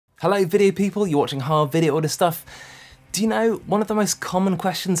Hello video people, you're watching Harv Video Order Stuff. Do you know, one of the most common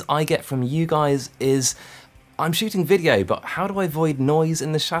questions I get from you guys is, I'm shooting video, but how do I avoid noise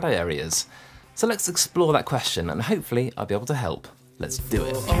in the shadow areas? So let's explore that question and hopefully I'll be able to help. Let's do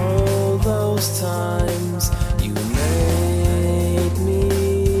it. For all those times you made me.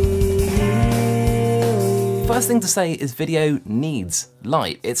 First thing to say is video needs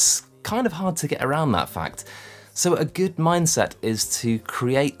light. It's kind of hard to get around that fact. So a good mindset is to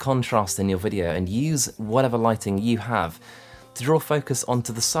create contrast in your video and use whatever lighting you have to draw focus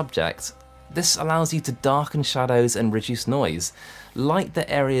onto the subject. This allows you to darken shadows and reduce noise. Light the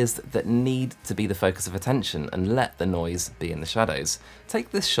areas that need to be the focus of attention and let the noise be in the shadows.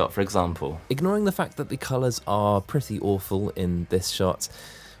 Take this shot for example. Ignoring the fact that the colours are pretty awful in this shot,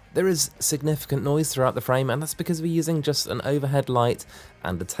 there is significant noise throughout the frame, and that's because we're using just an overhead light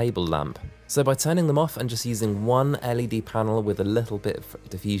and a table lamp. So by turning them off and just using one LED panel with a little bit of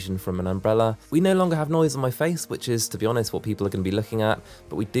diffusion from an umbrella, we no longer have noise on my face, which is, to be honest, what people are going to be looking at,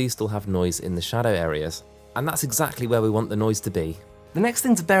 but we do still have noise in the shadow areas. And that's exactly where we want the noise to be. The next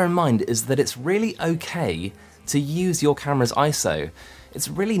thing to bear in mind is that it's really okay to use your camera's ISO. It's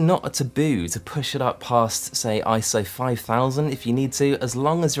really not a taboo to push it up past, say, ISO 5000 if you need to, as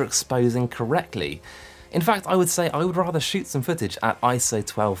long as you're exposing correctly. In fact, I would say I would rather shoot some footage at ISO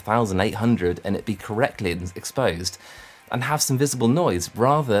 12800 and it be correctly exposed and have some visible noise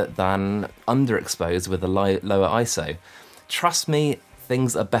rather than underexposed with a lower ISO. Trust me,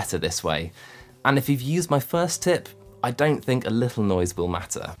 things are better this way. And if you've used my first tip, I don't think a little noise will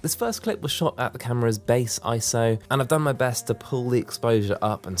matter. This first clip was shot at the camera's base ISO, and I've done my best to pull the exposure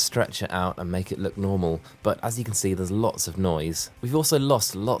up and stretch it out and make it look normal, but as you can see there's lots of noise. We've also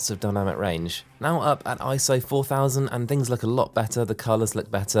lost lots of dynamic range. Now up at ISO 4000 and things look a lot better, the colours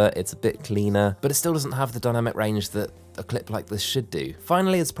look better, it's a bit cleaner, but it still doesn't have the dynamic range that a clip like this should do.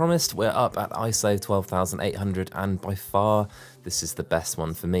 Finally, as promised, we're up at ISO 12800 and by far this is the best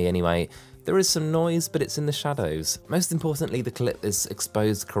one for me anyway. There is some noise, but it's in the shadows. Most importantly, the clip is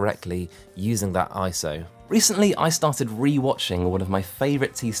exposed correctly using that ISO. Recently, I started re-watching one of my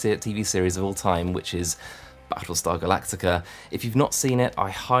favourite TV series of all time, which is Battlestar Galactica. If you've not seen it,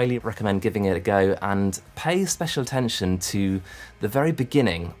 I highly recommend giving it a go and pay special attention to the very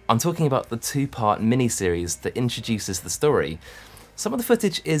beginning. I'm talking about the two-part miniseries that introduces the story. Some of the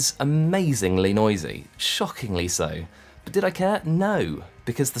footage is amazingly noisy, shockingly so. But did I care? No,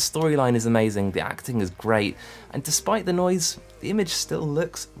 because the storyline is amazing, the acting is great, and despite the noise, the image still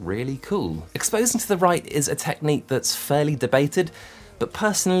looks really cool. Exposing to the right is a technique that's fairly debated, but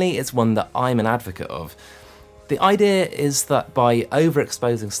personally it's one that I'm an advocate of. The idea is that by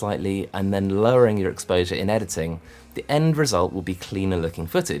overexposing slightly and then lowering your exposure in editing, the end result will be cleaner looking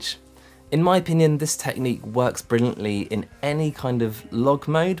footage. In my opinion, this technique works brilliantly in any kind of log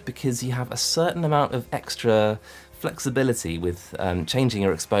mode because you have a certain amount of extra flexibility with changing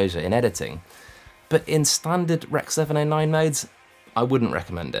your exposure in editing. But in standard Rec 709 modes, I wouldn't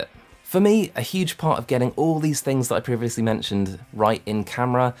recommend it. For me, a huge part of getting all these things that I previously mentioned right in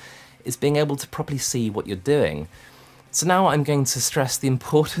camera is being able to properly see what you're doing. So now I'm going to stress the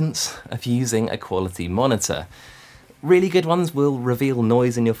importance of using a quality monitor. Really good ones will reveal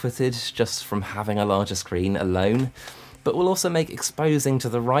noise in your footage just from having a larger screen alone, but will also make exposing to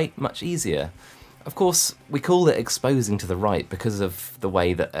the right much easier. Of course, we call it exposing to the right because of the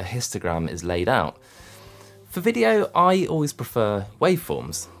way that a histogram is laid out. For video, I always prefer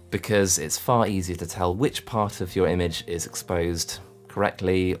waveforms because it's far easier to tell which part of your image is exposed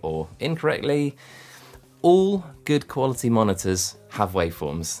correctly or incorrectly. All good quality monitors have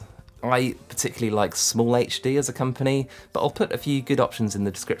waveforms. I particularly like Small HD as a company, but I'll put a few good options in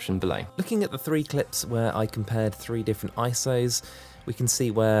the description below. Looking at the three clips where I compared three different ISOs, we can see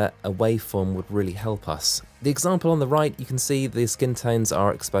where a waveform would really help us. The example on the right, you can see the skin tones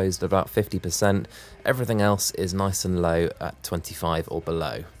are exposed about 50%, everything else is nice and low at 25 or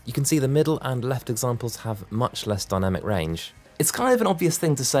below. You can see the middle and left examples have much less dynamic range. It's kind of an obvious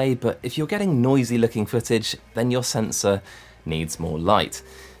thing to say, but if you're getting noisy looking footage, then your sensor needs more light.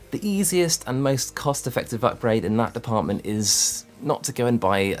 The easiest and most cost-effective upgrade in that department is not to go and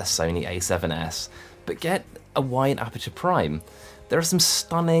buy a Sony a7S, but get a wide aperture prime. There are some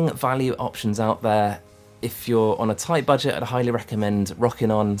stunning value options out there. If you're on a tight budget, I'd highly recommend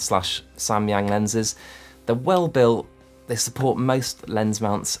Rockinon/Samyang lenses. They're well built, they support most lens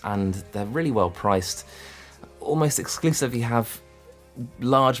mounts, and they're really well priced. Almost exclusively have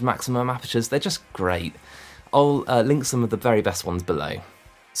large maximum apertures, they're just great. I'll link some of the very best ones below.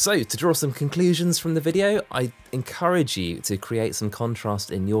 So, to draw some conclusions from the video, I encourage you to create some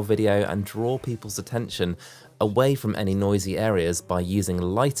contrast in your video and draw people's attention away from any noisy areas by using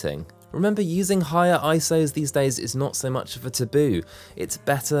lighting. Remember, using higher ISOs these days is not so much of a taboo. It's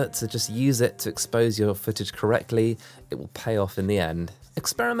better to just use it to expose your footage correctly. It will pay off in the end.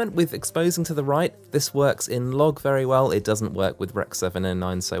 Experiment with exposing to the right. This works in log very well. It doesn't work with Rec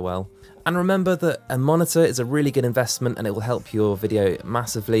 709 so well. And remember that a monitor is a really good investment and it will help your video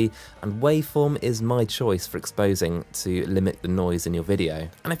massively, and waveform is my choice for exposing to limit the noise in your video.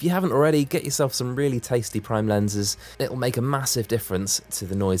 And if you haven't already, get yourself some really tasty prime lenses. It will make a massive difference to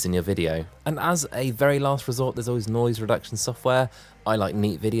the noise in your video. And as a very last resort, there's always noise reduction software. I like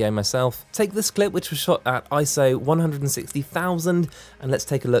Neat Video myself. Take this clip, which was shot at ISO 160,000, and let's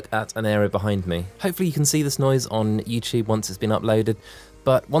take a look at an area behind me. Hopefully you can see this noise on YouTube once it's been uploaded.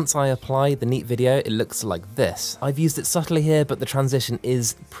 But once I apply the Neat Video, it looks like this. I've used it subtly here, but the transition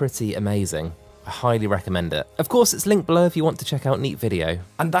is pretty amazing. I highly recommend it. Of course, it's linked below if you want to check out Neat Video.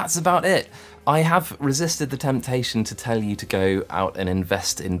 And that's about it. I have resisted the temptation to tell you to go out and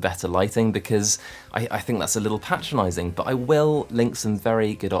invest in better lighting because I think that's a little patronising, but I will link some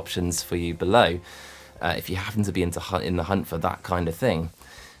very good options for you below if you happen to be in the hunt for that kind of thing.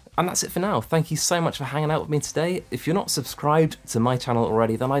 And that's it for now. Thank you so much for hanging out with me today. If you're not subscribed to my channel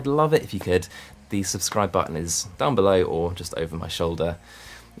already, then I'd love it if you could. The subscribe button is down below or just over my shoulder.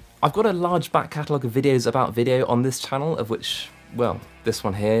 I've got a large back catalogue of videos about video on this channel, of which, well, this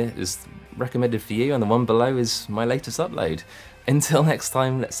one here is recommended for you and the one below is my latest upload. Until next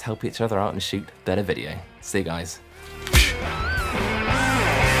time, let's help each other out and shoot better video. See you guys.